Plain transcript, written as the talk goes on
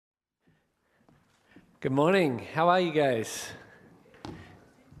Good morning. How are you guys?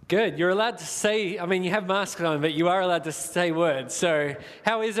 Good. You're allowed to say, you have masks on, but you are allowed to say words. So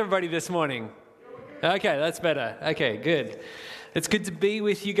how is everybody this morning? Okay, that's better. Okay, good. It's good to be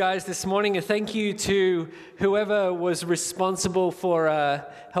with you guys this morning. And thank you to whoever was responsible for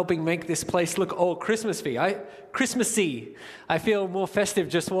helping make this place look all Christmassy. I feel more festive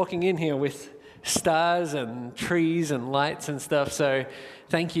just walking in here with stars and trees and lights and stuff. So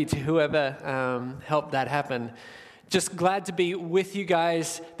thank you to whoever helped that happen. Just glad to be with you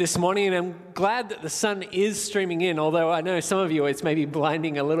guys this morning, and I'm glad that the sun is streaming in, although I know some of you it's maybe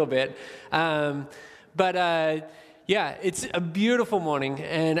blinding a little bit. Yeah, it's a beautiful morning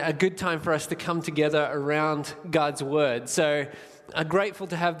and a good time for us to come together around God's Word. So I'm grateful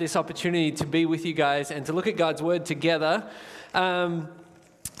to have this opportunity to be with you guys and to look at God's Word together.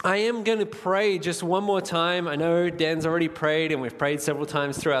 I am going to pray just one more time. I know Dan's already prayed and we've prayed several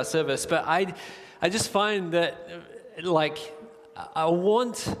times through our service, but I just find that I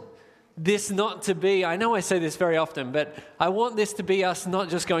want this not to be, I know I say this very often, but I want this to be us not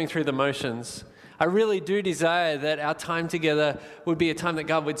just going through the motions. I really do desire that our time together would be a time that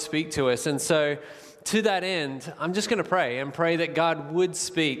God would speak to us. And so to that end, I'm just going to pray and pray that God would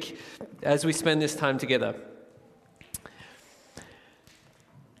speak as we spend this time together.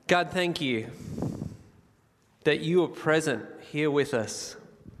 God, thank you that you are present here with us.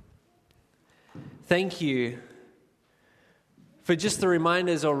 Thank you for just the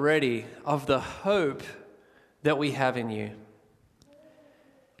reminders already of the hope that we have in you.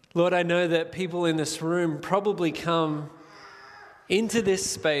 Lord, I know that people in this room probably come into this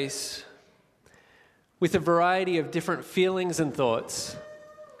space with a variety of different feelings and thoughts.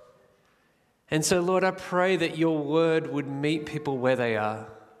 And so, Lord, I pray that your word would meet people where they are,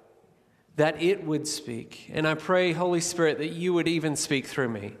 that it would speak. And I pray, Holy Spirit, that you would even speak through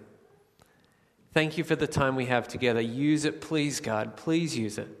me. Thank you for the time we have together. Use it, please, God. Please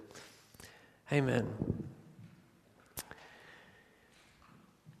use it. Amen.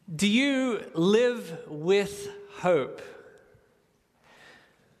 Do you live with hope?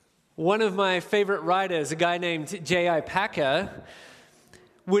 One of my favorite writers, a guy named J.I. Packer,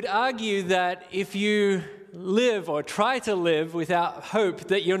 would argue that if you live or try to live without hope,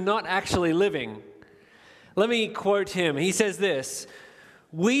 that you're not actually living. Let me quote him. He says this: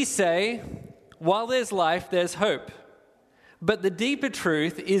 "We say, while there's life, there's hope. But the deeper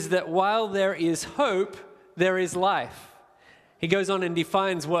truth is that while there is hope, there is life." He goes on and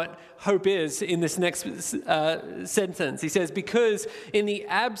defines what hope is in this next sentence. He says, "Because in the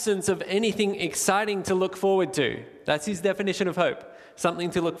absence of anything exciting to look forward to," that's his definition of hope, something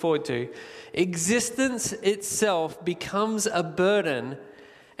to look forward to, "existence itself becomes a burden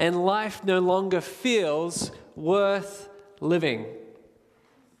and life no longer feels worth living."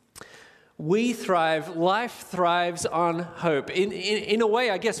 We thrive, life thrives on hope. In a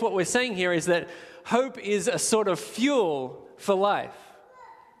way, I guess what we're saying here is that hope is a sort of fuel for life.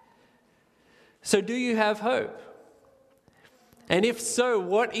 So do you have hope? And if so,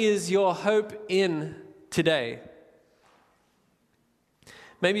 what is your hope in today?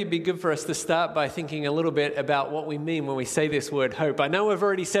 Maybe it'd be good for us to start by thinking a little bit about what we mean when we say this word hope. I know we've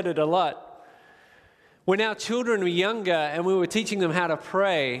already said it a lot. When our children were younger and we were teaching them how to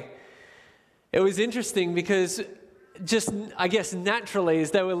pray, it was interesting because just, I guess, naturally, as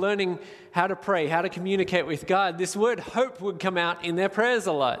they were learning how to pray, how to communicate with God, this word hope would come out in their prayers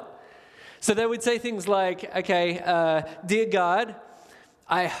a lot. So they would say things like, okay, dear God,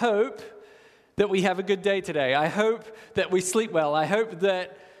 I hope that we have a good day today. I hope that we sleep well. I hope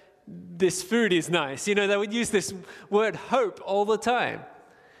that this food is nice. You know, they would use this word hope all the time.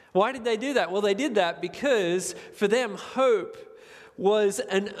 Why did they do that? Well, they did that because for them, hope was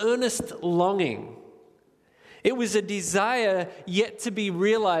an earnest longing. It was a desire yet to be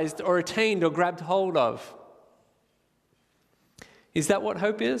realized or attained or grabbed hold of. Is that what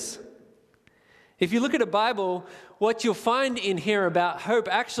hope is? If you look at a Bible, what you'll find in here about hope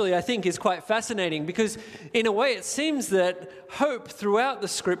actually, I think, is quite fascinating because in a way it seems that hope throughout the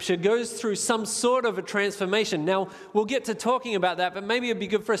scripture goes through some sort of a transformation. Now, we'll get to talking about that, but maybe it'd be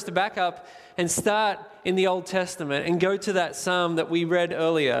good for us to back up and start in the Old Testament and go to that psalm that we read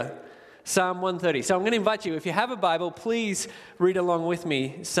earlier, Psalm 130. So I'm going to invite you, if you have a Bible, please read along with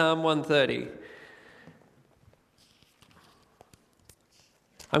me, Psalm 130.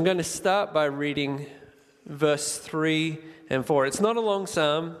 I'm going to start by reading verse 3 and 4. It's not a long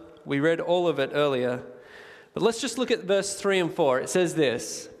psalm. We read all of it earlier. But let's just look at verse 3 and 4. It says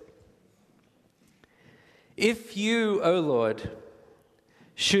this: "If you, O Lord,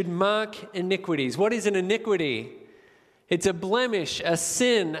 should mark iniquities." What is an iniquity? It's a blemish, a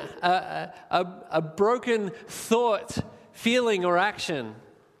sin, a broken thought, feeling, or action.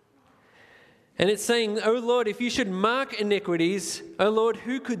 And it's saying, "O Lord, if you should mark iniquities, O Lord,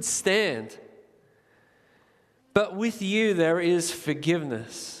 who could stand? But with you there is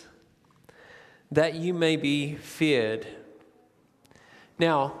forgiveness, that you may be feared."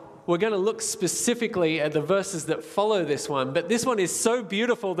 Now, we're going to look specifically at the verses that follow this one, but this one is so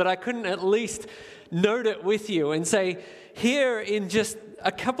beautiful that I couldn't at least note it with you and say, here in just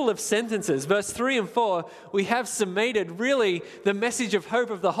a couple of sentences, verse 3 and 4, we have summated really the message of hope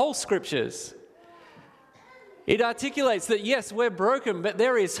of the whole Scriptures. It articulates that yes, we're broken, but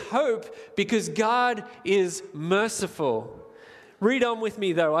there is hope because God is merciful. Read on with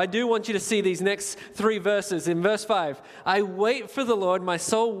me, though. I do want you to see these next three verses. In verse 5, "I wait for the Lord, my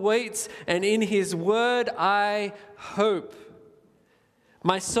soul waits, and in his word I hope.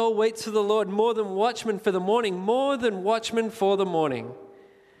 My soul waits for the Lord more than watchmen for the morning, more than watchmen for the morning.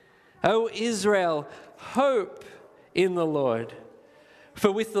 O Israel, hope in the Lord.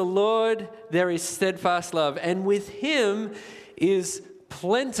 For with the Lord there is steadfast love, and with him is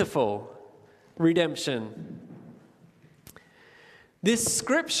plentiful redemption." This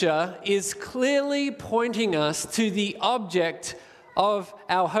scripture is clearly pointing us to the object of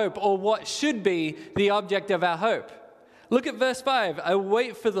our hope, or what should be the object of our hope. Look at verse 5. "I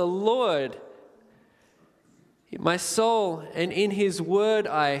wait for the Lord, my soul, and in his word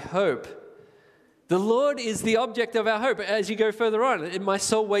I hope." The Lord is the object of our hope. As you go further on, "My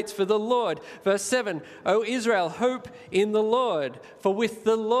soul waits for the Lord." Verse 7, "O Israel, hope in the Lord, for with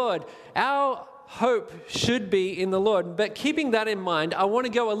the Lord," our hope should be in the Lord. But keeping that in mind, I want to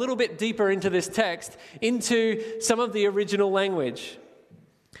go a little bit deeper into this text, into some of the original language.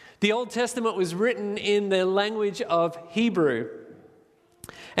 The Old Testament was written in the language of Hebrew.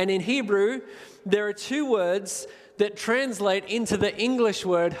 And in Hebrew, there are two words that translate into the English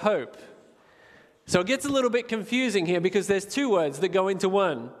word hope. So it gets a little bit confusing here because there's two words that go into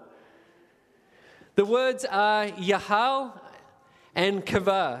one. The words are Yahal and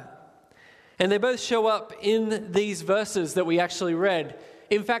Kavah. And they both show up in these verses that we actually read.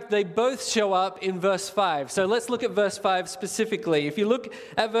 In fact, they both show up in verse 5. So let's look at verse 5 specifically. If you look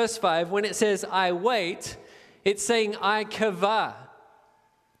at verse 5, when it says, "I wait," it's saying, "I kavah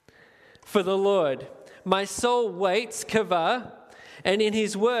for the Lord. My soul waits," kavah, "and in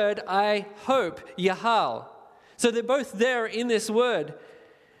his word I hope," yahal. So they're both there in this word.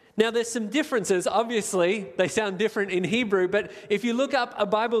 Now, there's some differences. Obviously, they sound different in Hebrew, but if you look up a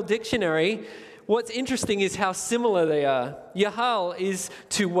Bible dictionary, what's interesting is how similar they are. Yahal is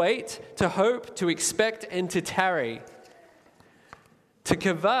to wait, to hope, to expect, and to tarry. To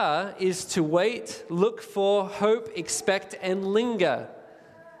kavah is to wait, look for, hope, expect, and linger.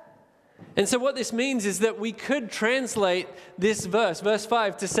 And so what this means is that we could translate this verse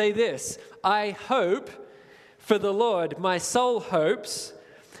 5, to say this: "I hope for the Lord, my soul hopes,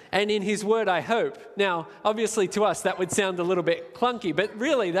 and in his word I hope." Now, obviously to us that would sound a little bit clunky, but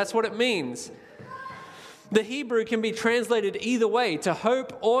really that's what it means. The Hebrew can be translated either way, to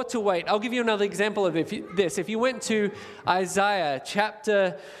hope or to wait. I'll give you another example of this. If you went to Isaiah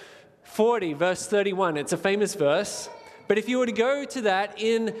chapter 40, verse 31, it's a famous verse. But if you were to go to that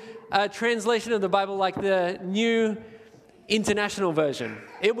in a translation of the Bible like the New International Version,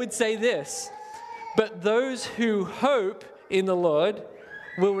 it would say this: "But those who hope in the Lord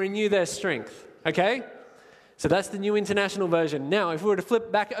will renew their strength." Okay? So that's the New International Version. Now, if we were to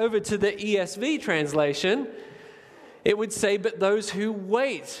flip back over to the ESV translation, it would say, "But those who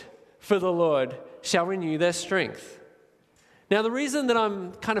wait for the Lord shall renew their strength." Now, the reason that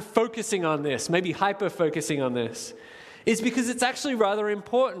I'm kind of focusing on this, maybe hyper-focusing on this, is because it's actually rather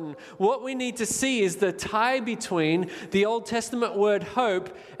important. What we need to see is the tie between the Old Testament word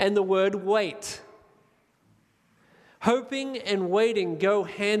hope and the word wait. Hoping and waiting go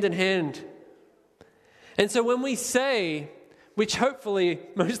hand in hand. And so when we say, which hopefully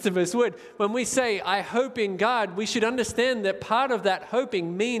most of us would, when we say, "I hope in God," we should understand that part of that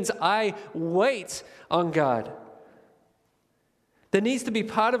hoping means I wait on God. There needs to be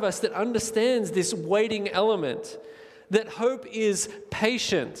part of us that understands this waiting element, that hope is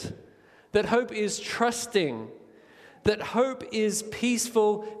patient, that hope is trusting, that hope is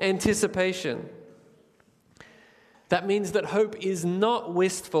peaceful anticipation. That means that hope is not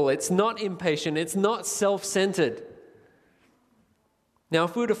wistful, it's not impatient, it's not self-centered. Now,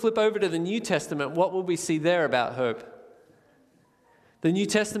 if we were to flip over to the New Testament, what will we see there about hope? The New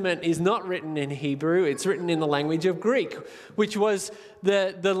Testament is not written in Hebrew, it's written in the language of Greek, which was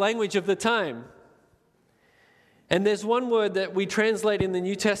the language of the time. And there's one word that we translate in the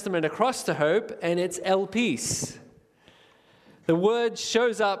New Testament across to hope, and it's elpis. The word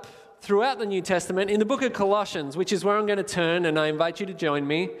shows up throughout the New Testament in the book of Colossians, which is where I'm going to turn, and I invite you to join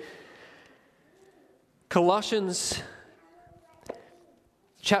me. Colossians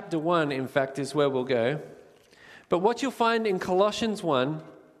chapter 1, in fact, is where we'll go. But what you'll find in Colossians 1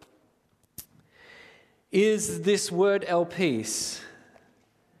 is this word elpis.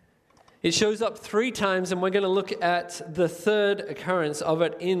 It shows up 3 times, and we're going to look at the third occurrence of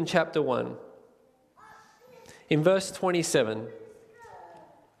it in chapter 1. In verse 27.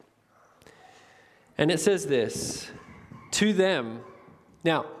 And it says this, to them.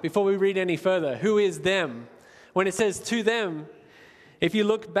 Now, before we read any further, who is them? When it says to them, if you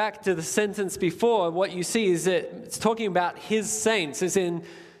look back to the sentence before, what you see is that it's talking about his saints, as in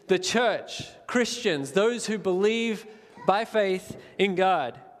the church, Christians, those who believe by faith in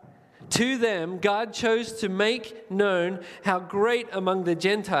God. To them, God chose to make known how great among the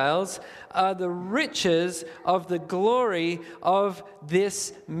Gentiles are the riches of the glory of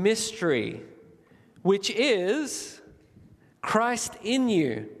this mystery, which is Christ in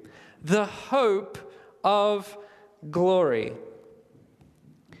you, the hope of glory.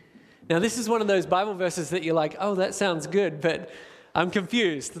 Now, this is one of those Bible verses that you're like, oh, that sounds good, but I'm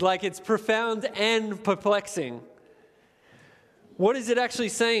confused. Like, it's profound and perplexing. What is it actually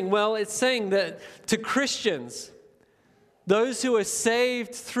saying? Well, it's saying that to Christians, those who are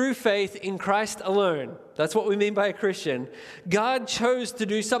saved through faith in Christ alone, that's what we mean by a Christian, God chose to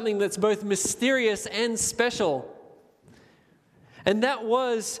do something that's both mysterious and special. And that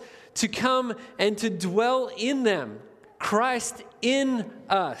was to come and to dwell in them. Christ in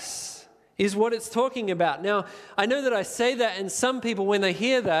us is what it's talking about. Now, I know that I say that, and some people, when they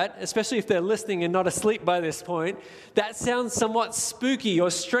hear that, especially if they're listening and not asleep by this point, that sounds somewhat spooky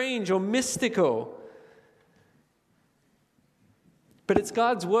or strange or mystical. But it's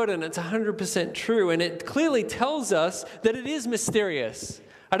God's word, and it's 100% true, and it clearly tells us that it is mysterious.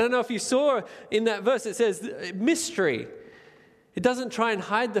 I don't know if you saw in that verse, it says mystery. It doesn't try and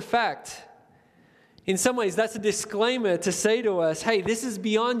hide the fact. In some ways, that's a disclaimer to say to us, hey, this is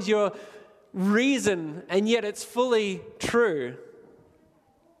beyond your reason, and yet it's fully true.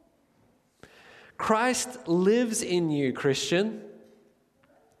 Christ lives in you, Christian.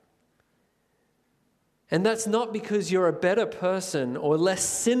 And that's not because you're a better person or less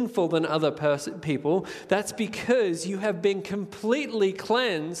sinful than other people. That's because you have been completely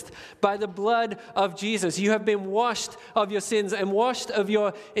cleansed by the blood of Jesus. You have been washed of your sins and washed of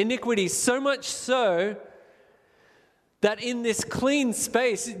your iniquities, so much so that in this clean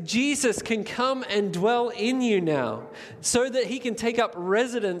space, Jesus can come and dwell in you now, so that he can take up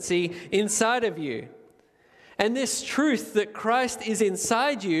residency inside of you. And this truth that Christ is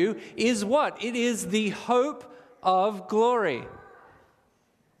inside you is what? It is the hope of glory.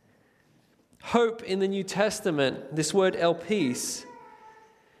 Hope in the New Testament, this word elpis,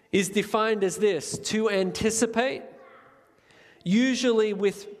 is defined as this: to anticipate, usually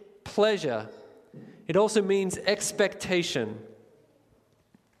with pleasure. It also means expectation.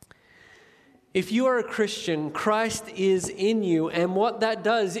 If you are a Christian, Christ is in you, and what that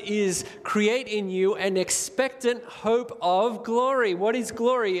does is create in you an expectant hope of glory. What is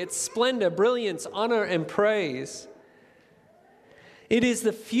glory? It's splendor, brilliance, honor, and praise. It is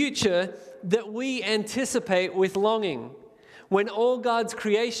the future that we anticipate with longing, when all God's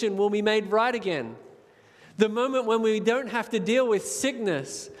creation will be made right again. The moment when we don't have to deal with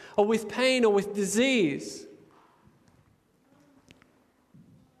sickness or with pain or with disease.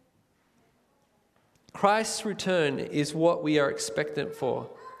 Christ's return is what we are expectant for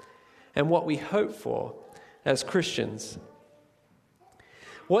and what we hope for as Christians.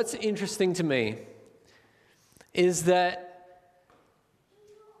 What's interesting to me is that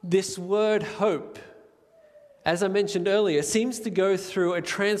this word hope, as I mentioned earlier, seems to go through a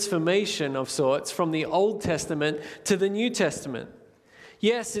transformation of sorts from the Old Testament to the New Testament.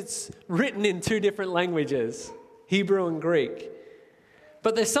 Yes, it's written in 2 different languages, Hebrew and Greek.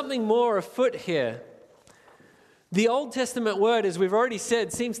 But there's something more afoot here. The Old Testament word, as we've already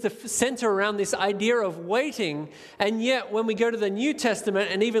said, seems to center around this idea of waiting. And yet, when we go to the New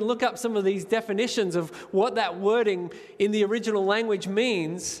Testament and even look up some of these definitions of what that wording in the original language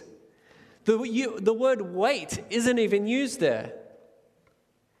means, the word wait isn't even used there.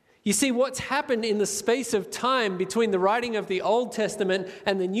 You see, what's happened in the space of time between the writing of the Old Testament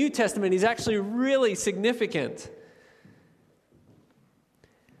and the New Testament is actually really significant.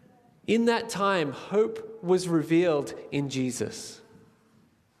 In that time, hope was revealed in Jesus.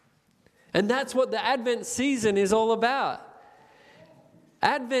 And that's what the Advent season is all about.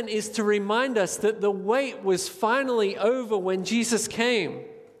 Advent is to remind us that the wait was finally over when Jesus came.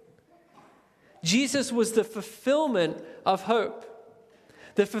 Jesus was the fulfillment of hope,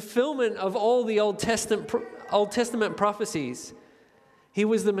 the fulfillment of all the Old Testament prophecies. He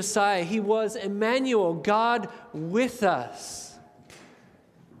was the Messiah. He was Emmanuel, God with us.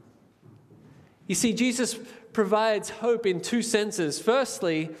 You see, Jesus provides hope in two senses.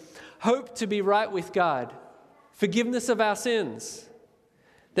 Firstly, hope to be right with God, forgiveness of our sins,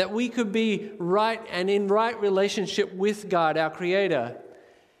 that we could be right and in right relationship with God, our Creator.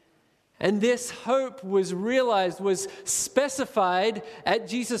 And this hope was realized, was specified at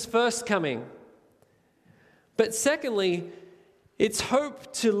Jesus' first coming. But secondly, it's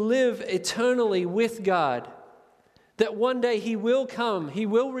hope to live eternally with God, that one day He will come, He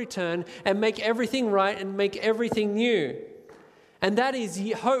will return and make everything right and make everything new. And that is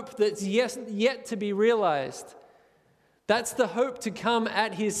hope that's yet to be realized. That's the hope to come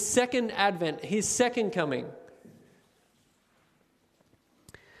at His second advent, His second coming.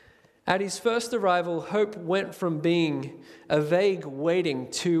 At His first arrival, hope went from being a vague waiting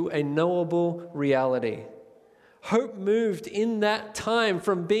to a knowable reality. Hope moved in that time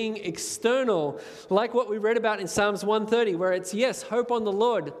from being external, like what we read about in Psalms 130, where it's, yes, hope on the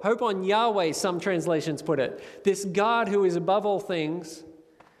Lord, hope on Yahweh, some translations put it, this God who is above all things,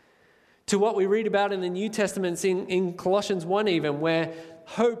 to what we read about in the New Testament in Colossians 1 even, where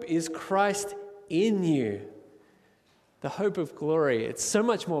hope is Christ in you. The hope of glory. It's so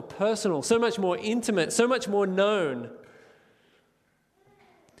much more personal, so much more intimate, so much more known.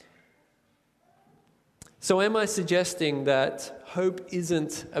 So am I suggesting that hope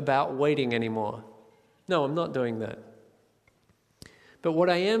isn't about waiting anymore? No, I'm not doing that. But what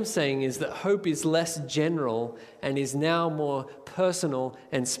I am saying is that hope is less general and is now more personal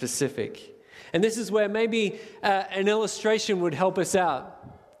and specific. And this is where maybe an illustration would help us out.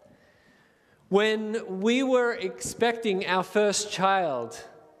 When we were expecting our first child,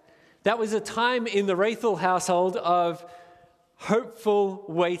 that was a time in the Wraithel household of hopeful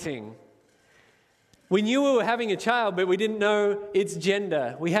waiting. We knew we were having a child, but we didn't know its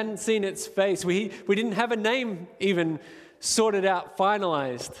gender. We hadn't seen its face. We didn't have a name even sorted out,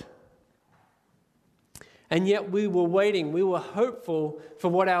 finalized. And yet we were waiting. We were hopeful for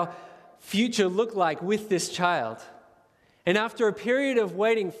what our future looked like with this child. And after a period of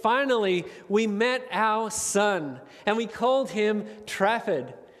waiting, finally we met our son, and we called him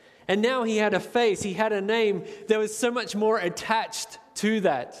Trafford. And now he had a face, he had a name. There was so much more attached to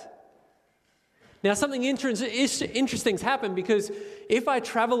that. Now, something interesting's happened, because if I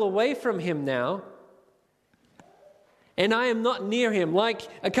travel away from him now, and I am not near him, like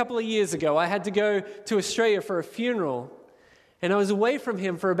a couple of years ago, I had to go to Australia for a funeral, and I was away from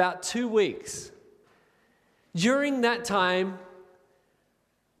him for about 2 weeks. During that time,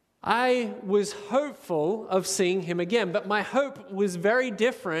 I was hopeful of seeing him again, but my hope was very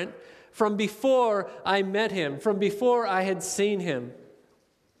different from before I met him, from before I had seen him.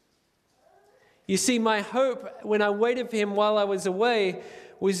 You see, my hope when I waited for him while I was away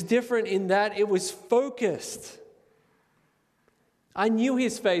was different in that it was focused. I knew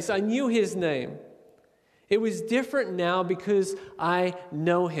his face, I knew his name. It was different now because I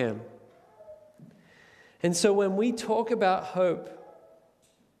know him. And so when we talk about hope,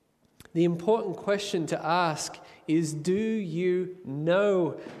 the important question to ask is, do you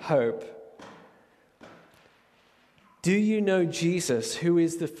know hope? Do you know Jesus, who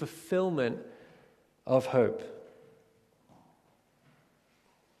is the fulfillment of hope?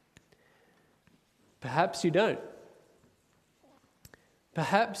 Perhaps you don't.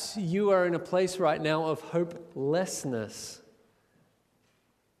 Perhaps you are in a place right now of hopelessness.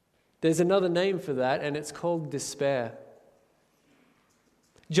 There's another name for that, and it's called despair.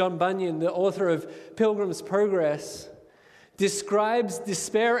 John Bunyan, the author of Pilgrim's Progress, describes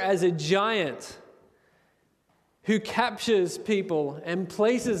despair as a giant who captures people and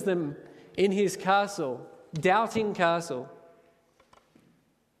places them in his castle, doubting castle.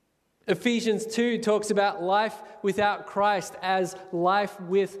 Ephesians 2 talks about life without Christ as life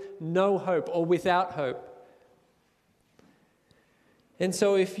with no hope or without hope. And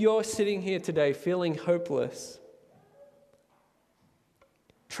so if you're sitting here today feeling hopeless,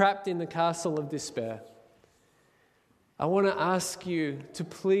 trapped in the castle of despair, I want to ask you to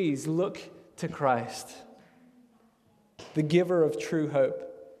please look to Christ, the giver of true hope.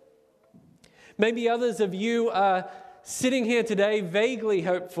 Maybe others of you are sitting here today vaguely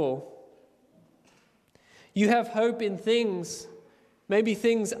hopeful. You have hope in things, maybe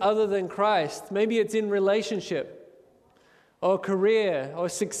things other than Christ. Maybe it's in relationship or career or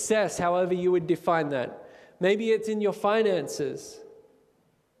success, however you would define that. Maybe it's in your finances.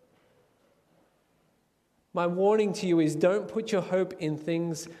 My warning to you is, don't put your hope in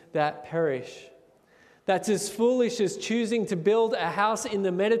things that perish. that's as foolish as choosing to build a house in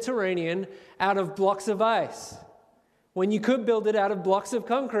the Mediterranean out of blocks of ice, when you could build it out of blocks of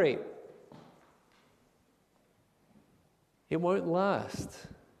concrete. It won't last.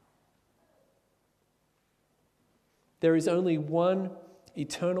 There is only one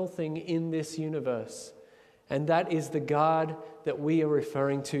eternal thing in this universe, and that is the God that we are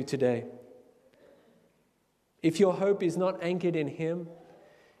referring to today. If your hope is not anchored in Him,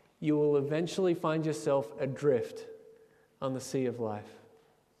 you will eventually find yourself adrift on the sea of life.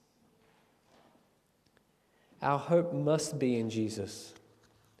 Our hope must be in Jesus.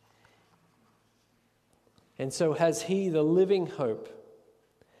 And so has He, the living hope,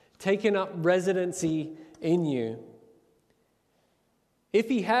 taken up residency in you? If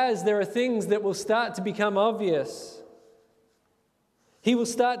He has, there are things that will start to become obvious. He will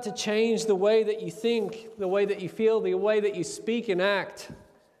start to change the way that you think, the way that you feel, the way that you speak and act.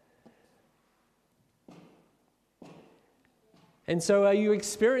 And so are you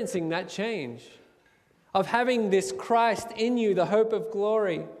experiencing that change of having this Christ in you, the hope of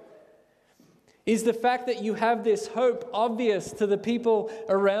glory? Is the fact that you have this hope obvious to the people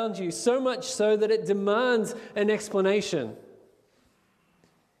around you, so much so that it demands an explanation?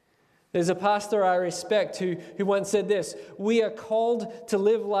 There's a pastor I respect who once said this: we are called to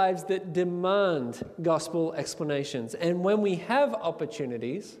live lives that demand gospel explanations. And when we have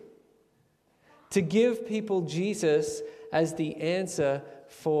opportunities to give people Jesus as the answer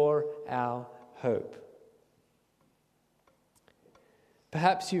for our hope.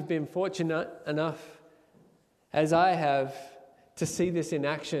 Perhaps you've been fortunate enough, as I have, to see this in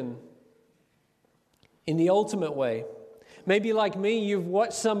action in the ultimate way. Maybe like me, you've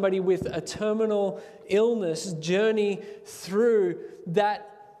watched somebody with a terminal illness journey through that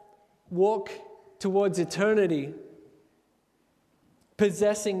walk towards eternity,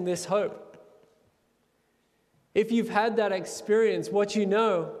 possessing this hope. If you've had that experience, what you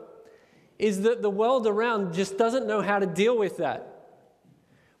know is that the world around just doesn't know how to deal with that.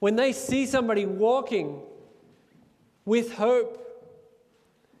 When they see somebody walking with hope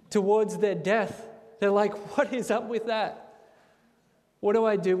towards their death, they're like, what is up with that? What do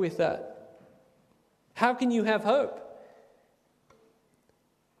I do with that? How can you have hope?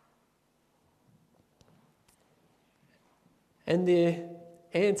 And the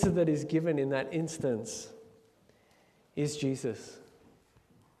answer that is given in that instance is Jesus.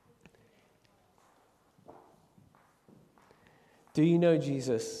 Do you know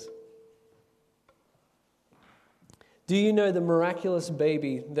Jesus? Do you know the miraculous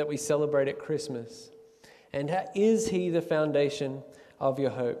baby that we celebrate at Christmas? And is He the foundation of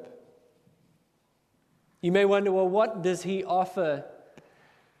your hope? You may wonder, well, what does He offer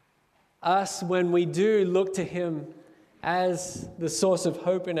us when we do look to Him as the source of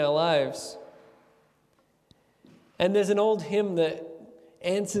hope in our lives? And there's an old hymn that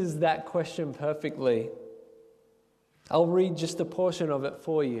answers that question perfectly. I'll read just a portion of it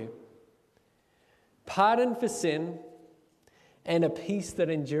for you. Pardon for sin and a peace that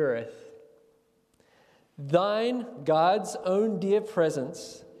endureth. Thine, God's own dear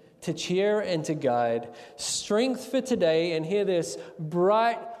presence, to cheer and to guide. Strength for today, and hear this,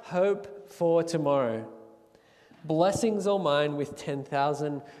 bright hope for tomorrow. Blessings all mine with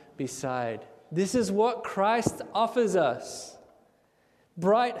 10,000 beside. This is what Christ offers us.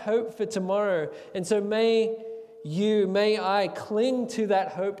 Bright hope for tomorrow. And so may I cling to that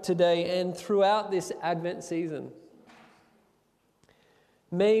hope today and throughout this Advent season.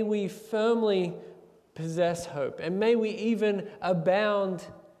 May we firmly possess hope, and may we even abound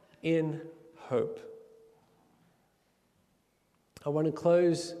in hope. I want to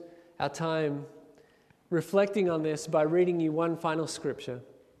close our time reflecting on this by reading you one final scripture.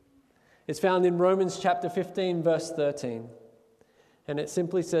 It's found in Romans chapter 15, verse 13. And it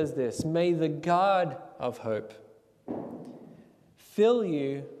simply says this: may the God of hope fill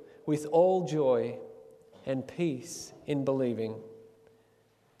you with all joy and peace in believing,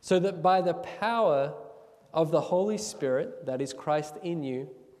 so that by the power of the Holy Spirit, that is Christ in you,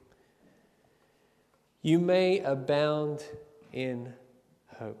 you may abound in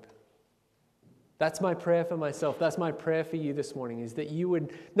hope. That's my prayer for myself. That's my prayer for you this morning, is that you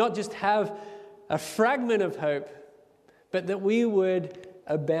would not just have a fragment of hope, but that we would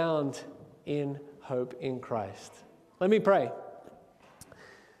abound in hope in Christ. Let me pray.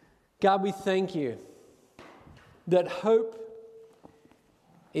 God, we thank you that hope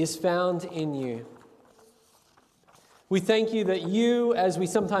is found in you. We thank you that you, as we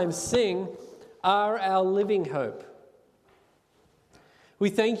sometimes sing, are our living hope. We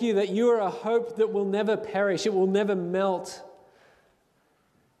thank you that you are a hope that will never perish, it will never melt.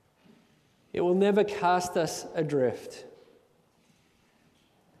 It will never cast us adrift.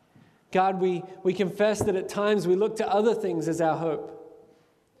 God, we confess that at times we look to other things as our hope.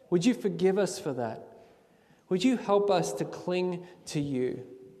 Would you forgive us for that? Would you help us to cling to you?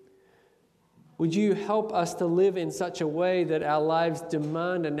 Would you help us to live in such a way that our lives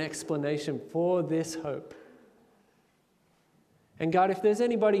demand an explanation for this hope? And God, if there's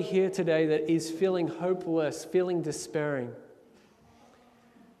anybody here today that is feeling hopeless, feeling despairing,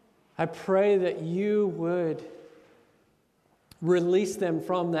 I pray that you would release them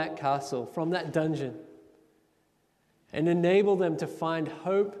from that castle, from that dungeon, and enable them to find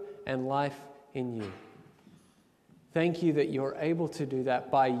hope and life in you. Thank you that you're able to do that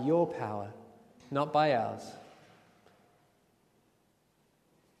by your power, not by ours.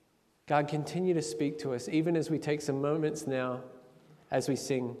 God, continue to speak to us, even as we take some moments now, as we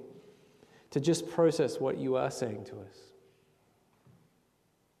sing, to just process what you are saying to us.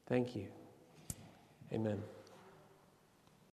 Thank you. Amen.